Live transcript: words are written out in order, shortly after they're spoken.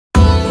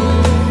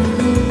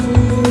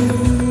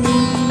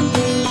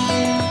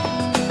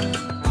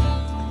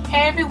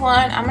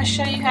everyone, I'm going to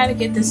show you how to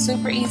get this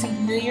super easy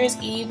New Year's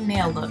Eve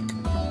nail look.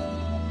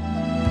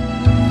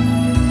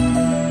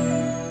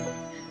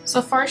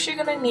 So first you're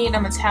going to need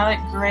a metallic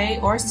gray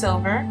or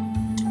silver.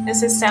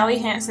 This is Sally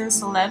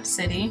Hansen's Celeb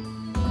City.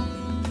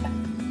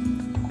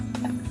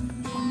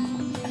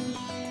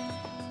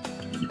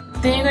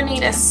 Then you're going to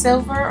need a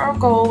silver or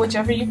gold,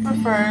 whichever you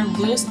prefer,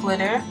 loose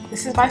glitter.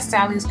 This is by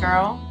Sally's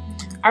Girl.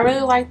 I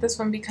really like this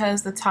one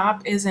because the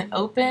top isn't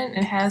open.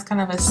 It has kind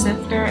of a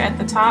sifter at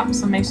the top,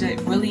 so it makes it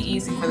really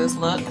easy for this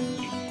look.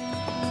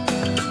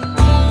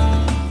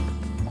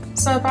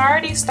 So I've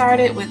already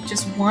started with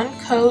just one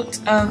coat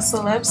of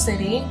Celeb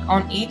City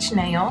on each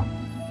nail.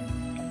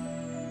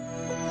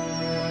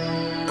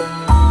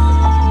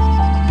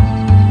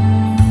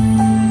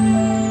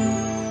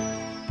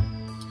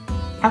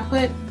 I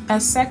put a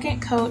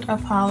second coat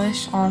of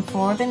polish on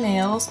 4 of the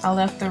nails. I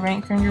left the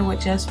ring finger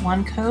with just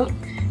one coat.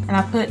 And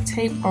I put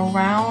tape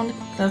around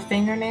the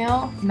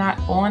fingernail, not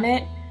on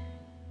it,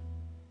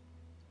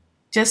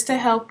 just to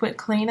help with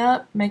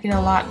cleanup, make it a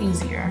lot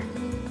easier.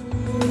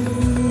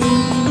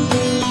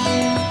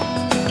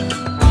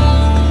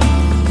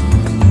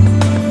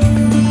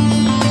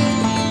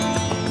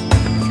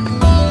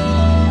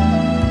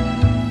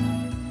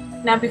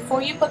 Now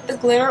before you put the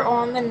glitter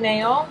on the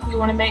nail, you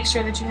want to make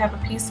sure that you have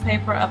a piece of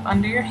paper up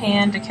under your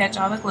hand to catch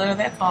all the glitter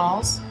that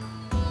falls.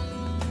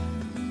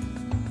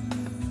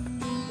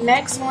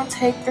 Next, I'm going to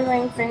take the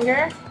ring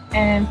finger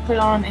and put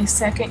on a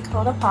second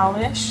coat of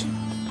polish.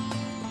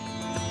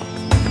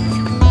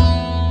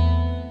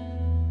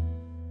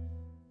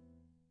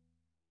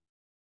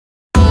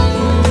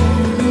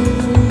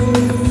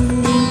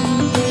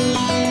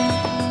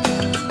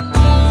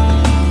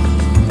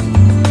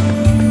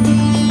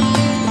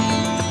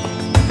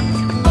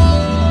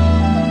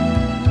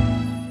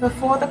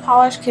 Before the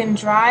polish can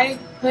dry,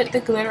 put the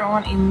glitter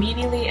on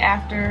immediately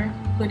after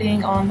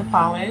putting on the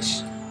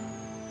polish.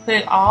 Put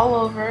it all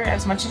over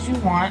as much as you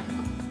want.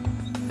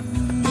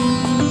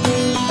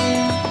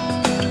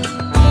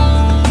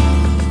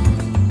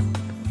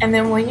 And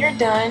then when you're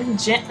done,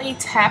 gently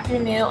tap your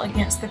nail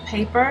against the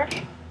paper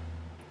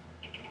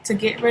to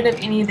get rid of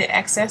any of the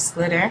excess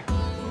glitter.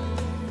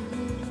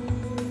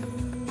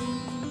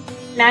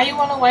 Now you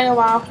want to wait a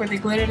while for the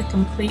glitter to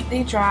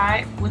completely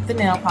dry with the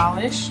nail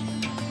polish.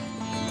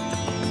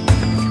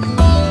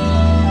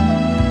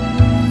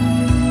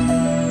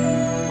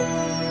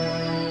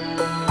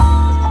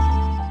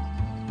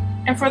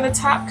 And for the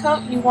top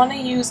coat, you want to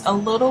use a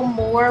little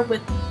more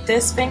with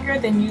this finger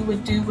than you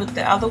would do with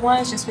the other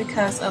ones, just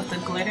because of the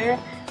glitter.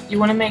 You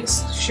want to make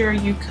sure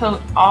you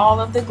coat all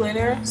of the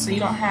glitter so you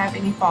don't have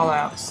any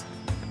fallouts.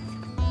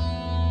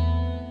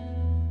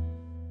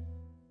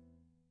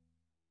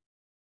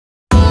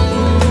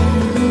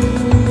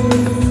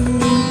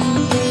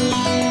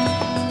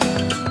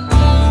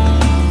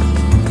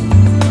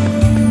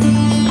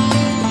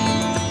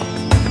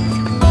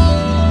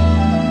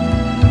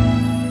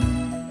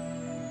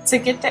 To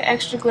get the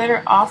extra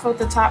glitter off of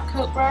the top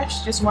coat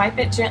brush, just wipe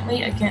it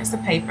gently against the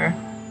paper.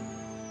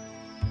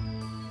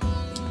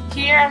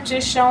 Here I'm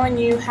just showing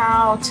you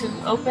how to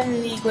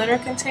open the glitter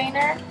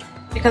container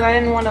because I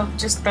didn't want to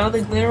just throw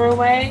the glitter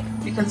away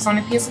because it's on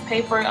a piece of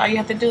paper. All you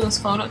have to do is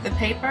fold up the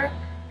paper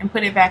and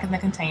put it back in the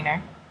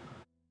container.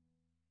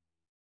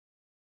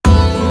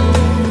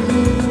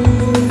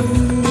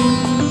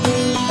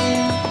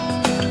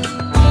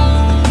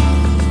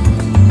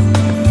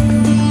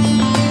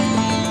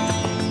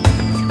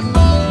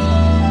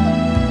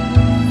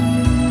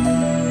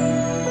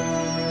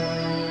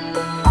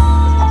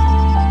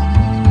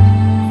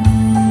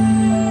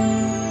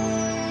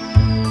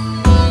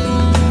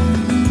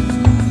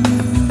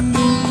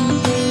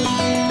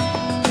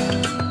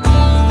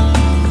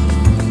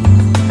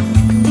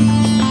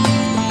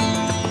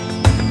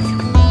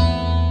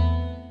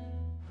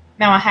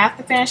 Now I have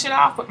to finish it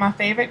off with my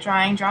favorite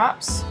drying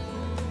drops.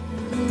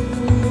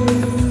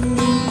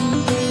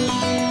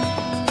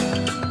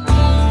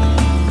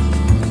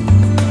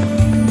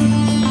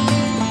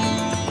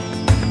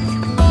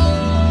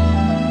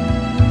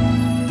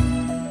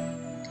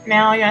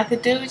 Now all you have to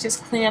do is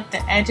just clean up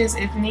the edges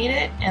if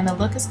needed, and the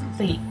look is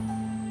complete.